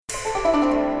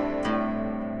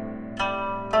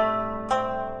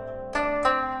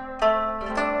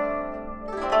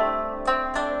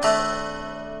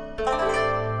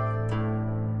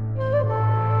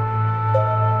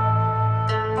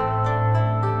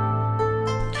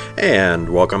And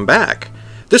welcome back.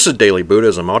 This is Daily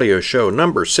Buddhism audio show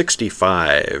number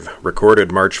 65,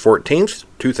 recorded March 14th,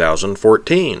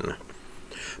 2014.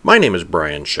 My name is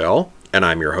Brian Schell, and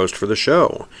I'm your host for the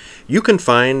show. You can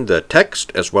find the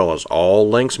text as well as all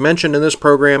links mentioned in this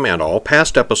program and all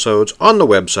past episodes on the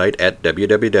website at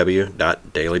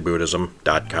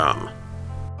www.dailybuddhism.com.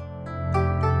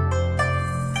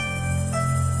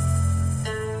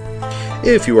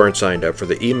 If you aren't signed up for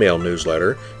the email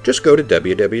newsletter, just go to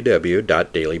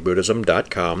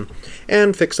www.dailybuddhism.com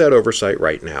and fix that oversight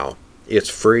right now. It's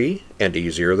free and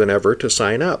easier than ever to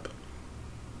sign up.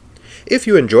 If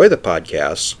you enjoy the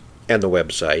podcasts and the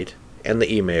website and the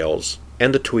emails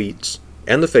and the tweets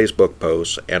and the Facebook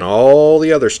posts and all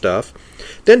the other stuff,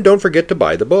 then don't forget to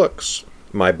buy the books.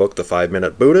 My book, The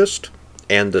 5-Minute Buddhist,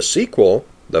 and the sequel,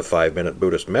 The 5-Minute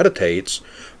Buddhist Meditates,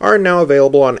 are now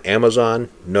available on Amazon,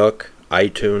 Nook,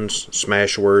 iTunes,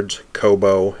 Smashwords,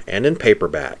 Kobo, and in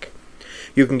paperback.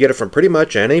 You can get it from pretty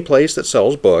much any place that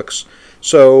sells books,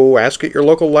 so ask at your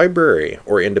local library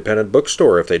or independent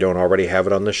bookstore if they don't already have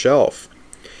it on the shelf.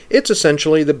 It's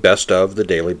essentially the best of the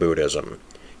Daily Buddhism.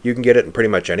 You can get it in pretty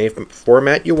much any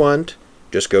format you want.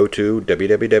 Just go to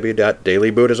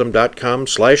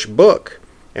www.dailybuddhism.com/book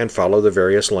and follow the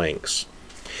various links.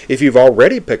 If you've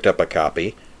already picked up a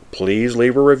copy, please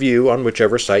leave a review on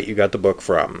whichever site you got the book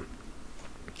from.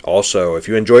 Also, if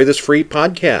you enjoy this free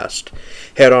podcast,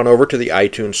 head on over to the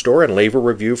iTunes store and leave a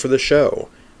review for the show.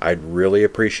 I'd really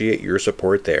appreciate your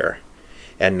support there.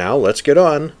 And now let's get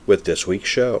on with this week's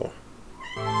show.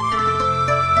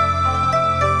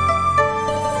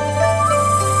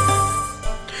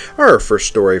 Our first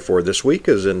story for this week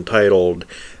is entitled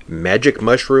Magic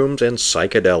Mushrooms and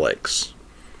Psychedelics.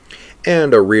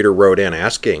 And a reader wrote in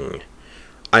asking,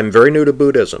 I'm very new to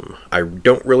Buddhism. I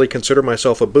don't really consider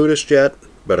myself a Buddhist yet,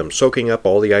 but I'm soaking up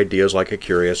all the ideas like a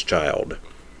curious child.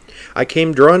 I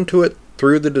came drawn to it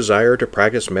through the desire to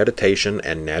practice meditation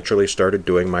and naturally started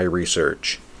doing my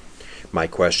research. My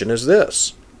question is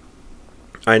this.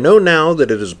 I know now that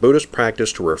it is Buddhist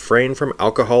practice to refrain from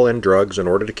alcohol and drugs in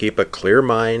order to keep a clear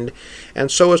mind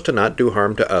and so as to not do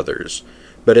harm to others.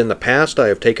 But in the past I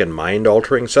have taken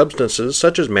mind-altering substances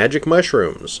such as magic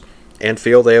mushrooms and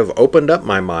feel they have opened up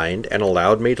my mind and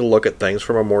allowed me to look at things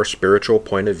from a more spiritual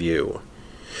point of view.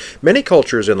 Many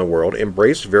cultures in the world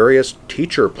embrace various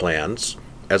teacher plants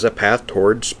as a path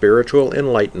toward spiritual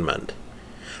enlightenment.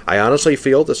 I honestly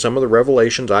feel that some of the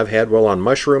revelations I've had while on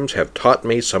mushrooms have taught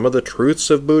me some of the truths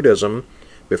of Buddhism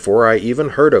before I even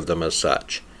heard of them as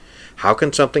such. How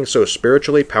can something so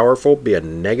spiritually powerful be a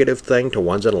negative thing to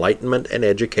one's enlightenment and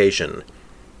education?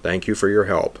 Thank you for your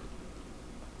help.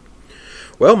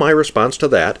 Well, my response to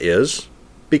that is,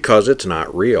 because it's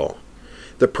not real.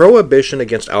 The prohibition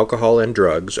against alcohol and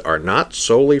drugs are not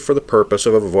solely for the purpose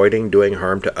of avoiding doing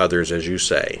harm to others, as you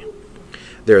say.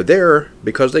 They're there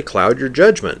because they cloud your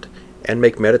judgment and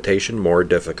make meditation more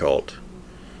difficult.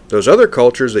 Those other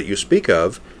cultures that you speak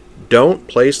of don't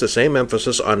place the same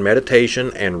emphasis on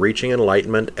meditation and reaching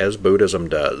enlightenment as Buddhism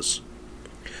does.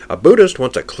 A Buddhist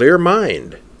wants a clear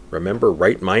mind. Remember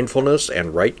right mindfulness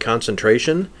and right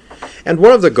concentration? And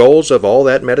one of the goals of all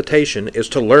that meditation is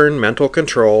to learn mental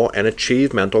control and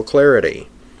achieve mental clarity.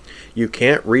 You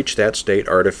can't reach that state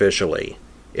artificially.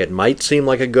 It might seem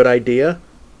like a good idea,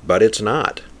 but it's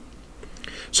not.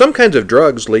 Some kinds of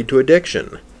drugs lead to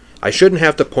addiction. I shouldn't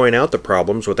have to point out the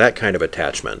problems with that kind of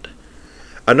attachment.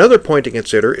 Another point to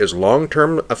consider is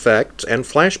long-term effects and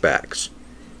flashbacks.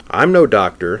 I'm no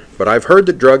doctor, but I've heard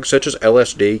that drugs such as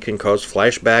LSD can cause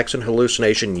flashbacks and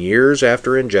hallucination years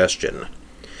after ingestion.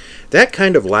 That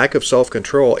kind of lack of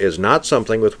self-control is not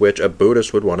something with which a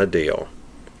Buddhist would want to deal.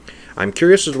 I'm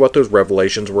curious as to what those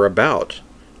revelations were about.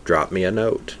 Drop me a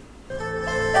note.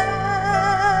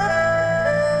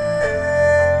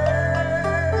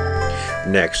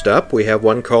 Next up, we have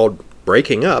one called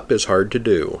Breaking Up is Hard to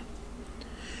Do.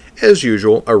 As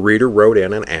usual, a reader wrote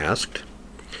in and asked,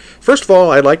 First of all,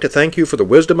 I'd like to thank you for the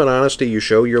wisdom and honesty you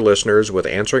show your listeners with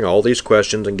answering all these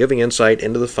questions and giving insight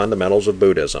into the fundamentals of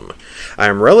Buddhism. I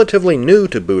am relatively new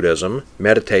to Buddhism,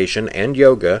 meditation, and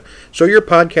yoga, so your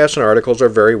podcasts and articles are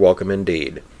very welcome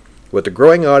indeed. With the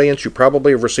growing audience, you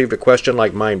probably have received a question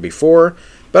like mine before,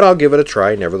 but I'll give it a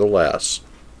try nevertheless.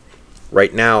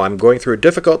 Right now, I'm going through a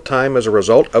difficult time as a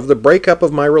result of the breakup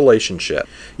of my relationship.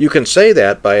 You can say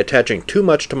that by attaching too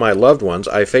much to my loved ones,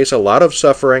 I face a lot of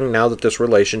suffering now that this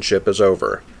relationship is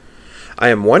over. I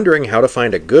am wondering how to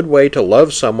find a good way to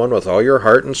love someone with all your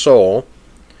heart and soul,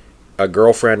 a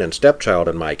girlfriend and stepchild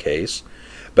in my case,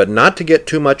 but not to get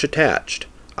too much attached.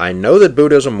 I know that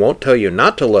Buddhism won't tell you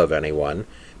not to love anyone,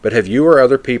 but have you or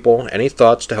other people any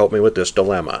thoughts to help me with this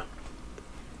dilemma?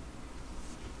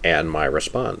 And my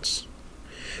response: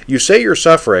 you say you're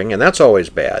suffering, and that's always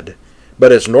bad,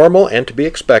 but it's normal and to be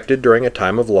expected during a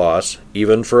time of loss,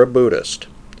 even for a Buddhist.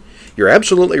 You're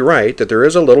absolutely right that there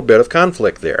is a little bit of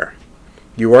conflict there.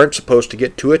 You aren't supposed to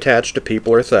get too attached to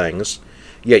people or things,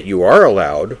 yet you are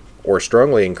allowed, or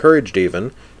strongly encouraged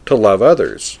even, to love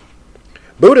others.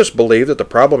 Buddhists believe that the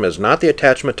problem is not the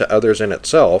attachment to others in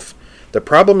itself. The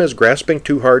problem is grasping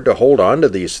too hard to hold on to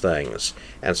these things,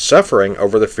 and suffering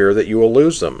over the fear that you will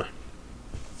lose them.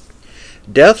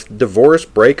 Death, divorce,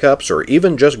 breakups, or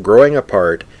even just growing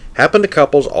apart happen to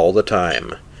couples all the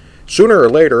time. Sooner or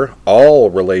later, all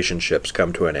relationships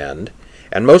come to an end,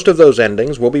 and most of those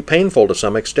endings will be painful to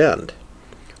some extent.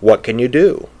 What can you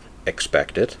do?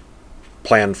 Expect it.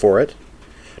 Plan for it.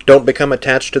 Don't become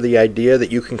attached to the idea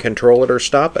that you can control it or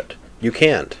stop it. You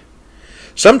can't.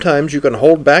 Sometimes you can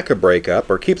hold back a breakup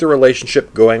or keep the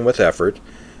relationship going with effort,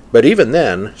 but even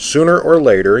then, sooner or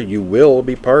later, you will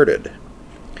be parted.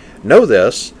 Know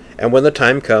this, and when the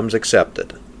time comes, accept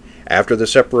it. After the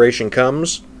separation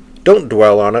comes, don't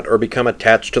dwell on it or become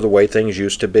attached to the way things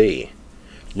used to be.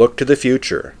 Look to the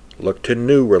future. Look to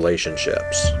new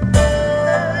relationships.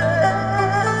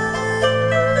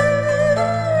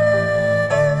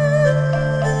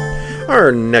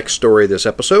 Our next story this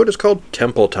episode is called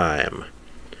Temple Time.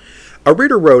 A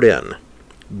reader wrote in,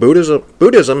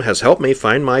 Buddhism has helped me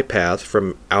find my path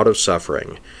from out of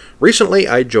suffering. Recently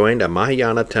I joined a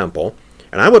Mahayana temple,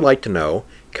 and I would like to know,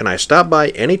 can I stop by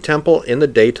any temple in the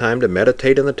daytime to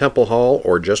meditate in the temple hall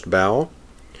or just bow?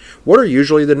 What are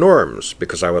usually the norms?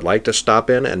 Because I would like to stop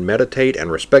in and meditate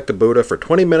and respect the Buddha for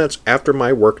 20 minutes after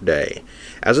my work day,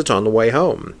 as it's on the way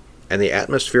home, and the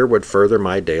atmosphere would further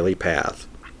my daily path.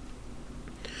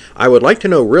 I would like to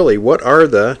know really what are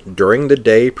the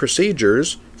during-the-day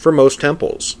procedures for most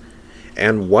temples,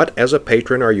 and what as a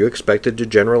patron are you expected to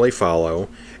generally follow,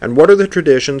 and what are the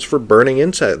traditions for burning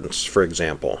incense, for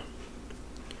example.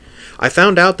 I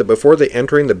found out that before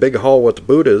entering the big hall with the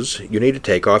Buddhas, you need to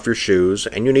take off your shoes,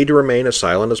 and you need to remain as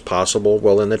silent as possible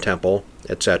while in the temple,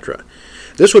 etc.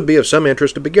 This would be of some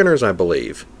interest to beginners, I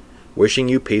believe. Wishing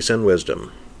you peace and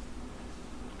wisdom.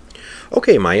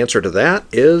 Okay, my answer to that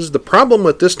is the problem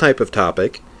with this type of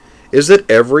topic is that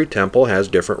every temple has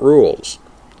different rules.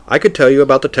 I could tell you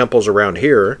about the temples around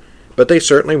here, but they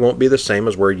certainly won't be the same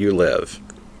as where you live.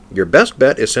 Your best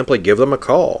bet is simply give them a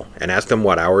call and ask them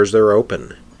what hours they're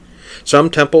open. Some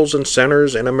temples and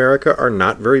centers in America are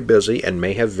not very busy and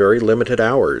may have very limited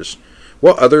hours,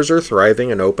 while others are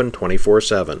thriving and open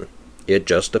 24/7. It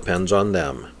just depends on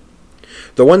them.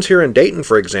 The ones here in Dayton,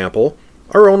 for example,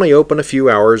 are only open a few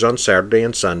hours on Saturday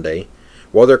and Sunday,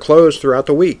 while they're closed throughout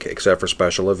the week except for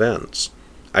special events.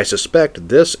 I suspect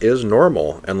this is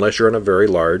normal unless you're in a very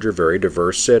large or very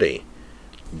diverse city.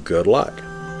 Good luck.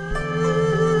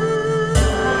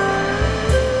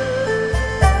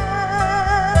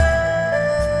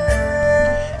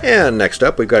 And next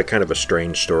up, we've got kind of a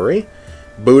strange story.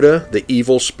 Buddha, the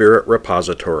Evil Spirit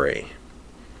Repository.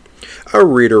 A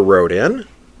reader wrote in,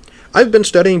 I've been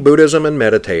studying Buddhism and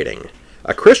meditating.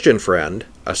 A Christian friend,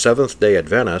 a Seventh-day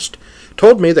Adventist,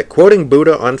 told me that quoting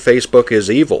Buddha on Facebook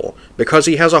is evil because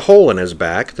he has a hole in his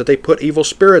back that they put evil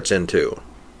spirits into.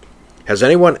 Has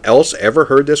anyone else ever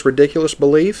heard this ridiculous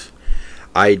belief?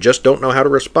 I just don't know how to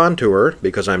respond to her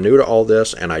because I'm new to all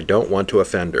this and I don't want to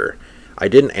offend her. I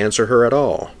didn't answer her at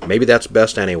all. Maybe that's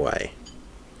best anyway.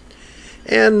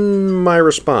 And my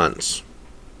response,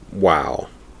 wow.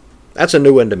 That's a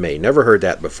new one to me. Never heard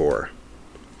that before.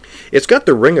 It's got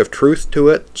the ring of truth to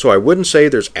it, so I wouldn't say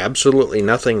there's absolutely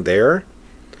nothing there.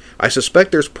 I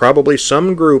suspect there's probably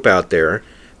some group out there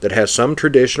that has some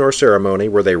tradition or ceremony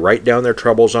where they write down their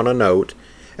troubles on a note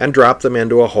and drop them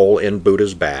into a hole in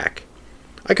Buddha's back.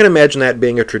 I can imagine that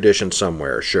being a tradition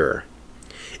somewhere, sure.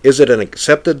 Is it an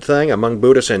accepted thing among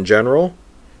Buddhists in general?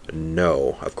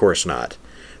 No, of course not.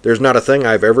 There's not a thing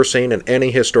I've ever seen in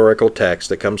any historical text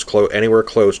that comes anywhere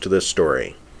close to this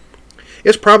story.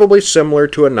 It's probably similar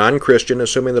to a non-Christian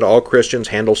assuming that all Christians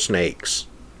handle snakes.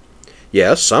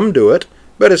 Yes, some do it,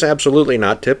 but it's absolutely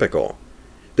not typical.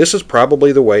 This is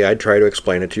probably the way I'd try to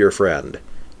explain it to your friend.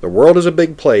 The world is a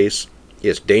big place.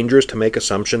 It's dangerous to make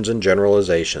assumptions and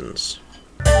generalizations.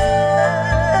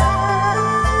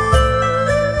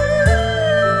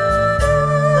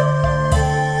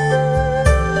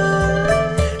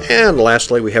 And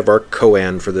lastly, we have our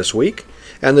koan for this week,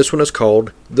 and this one is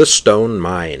called The Stone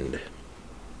Mind.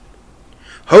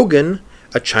 Hogan,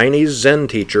 a Chinese Zen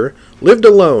teacher, lived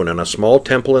alone in a small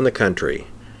temple in the country.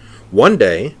 One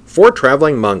day, 4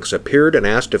 traveling monks appeared and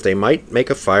asked if they might make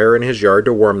a fire in his yard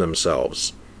to warm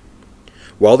themselves.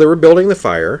 While they were building the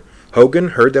fire, Hogan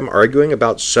heard them arguing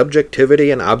about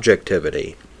subjectivity and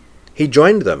objectivity. He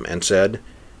joined them and said,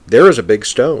 "There is a big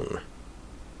stone.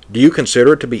 Do you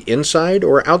consider it to be inside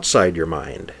or outside your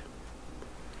mind?"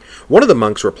 One of the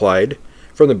monks replied,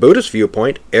 "From the Buddhist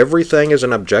viewpoint, everything is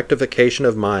an objectification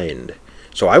of mind.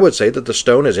 So I would say that the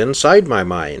stone is inside my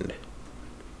mind."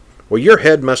 "Well, your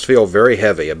head must feel very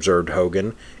heavy," observed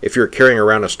Hogan, "if you're carrying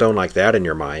around a stone like that in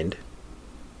your mind."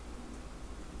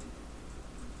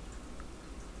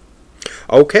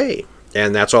 Okay,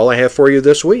 and that's all I have for you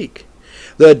this week.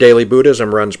 The Daily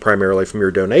Buddhism runs primarily from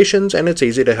your donations, and it's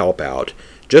easy to help out.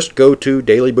 Just go to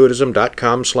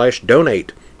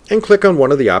dailybuddhism.com/donate and click on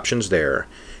one of the options there.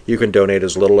 You can donate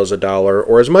as little as $1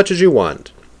 or as much as you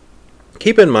want.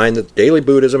 Keep in mind that the Daily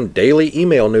Buddhism daily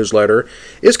email newsletter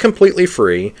is completely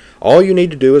free. All you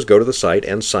need to do is go to the site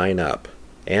and sign up.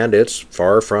 And it's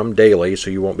far from daily, so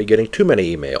you won't be getting too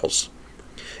many emails.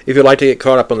 If you'd like to get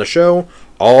caught up on the show,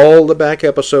 all the back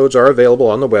episodes are available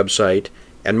on the website,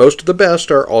 and most of the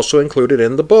best are also included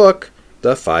in the book,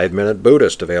 The 5-Minute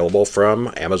Buddhist, available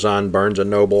from Amazon, Barnes &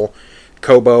 Noble,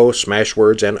 Kobo,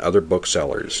 Smashwords, and other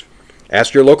booksellers.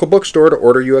 Ask your local bookstore to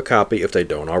order you a copy if they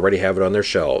don't already have it on their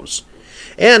shelves.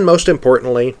 And most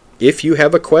importantly, if you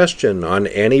have a question on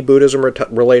any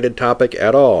Buddhism-related topic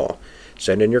at all,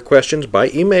 send in your questions by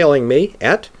emailing me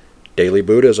at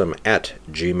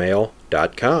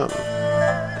dailybuddhism@gmail.com.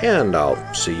 And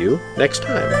I'll see you next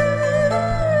time.